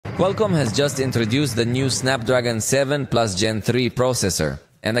Qualcomm has just introduced the new Snapdragon 7 Plus Gen 3 processor.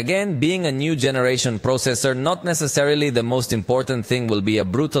 And again, being a new generation processor, not necessarily the most important thing will be a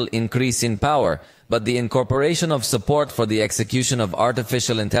brutal increase in power, but the incorporation of support for the execution of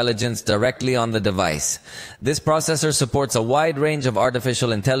artificial intelligence directly on the device. This processor supports a wide range of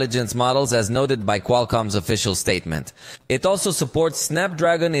artificial intelligence models as noted by Qualcomm's official statement. It also supports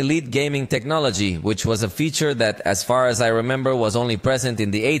Snapdragon Elite gaming technology, which was a feature that, as far as I remember, was only present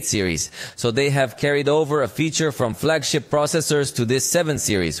in the 8 series. So they have carried over a feature from flagship processors to this 7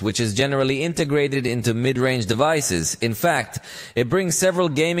 series, which is generally integrated into mid-range devices. In fact, it brings several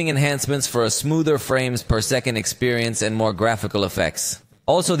gaming enhancements for a smoother frames per second experience and more graphical effects.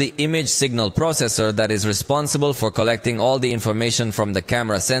 Also, the image signal processor that is responsible for collecting all the information from the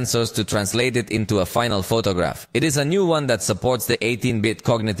camera sensors to translate it into a final photograph. It is a new one that supports the 18-bit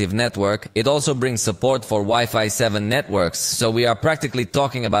cognitive network. It also brings support for Wi-Fi 7 networks, so we are practically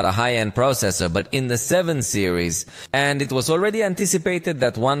talking about a high-end processor, but in the 7 series. And it was already anticipated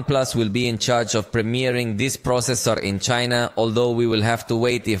that OnePlus will be in charge of premiering this processor in China, although we will have to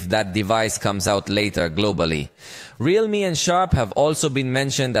wait if that device comes out later globally. Realme and Sharp have also been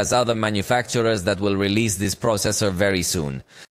mentioned as other manufacturers that will release this processor very soon.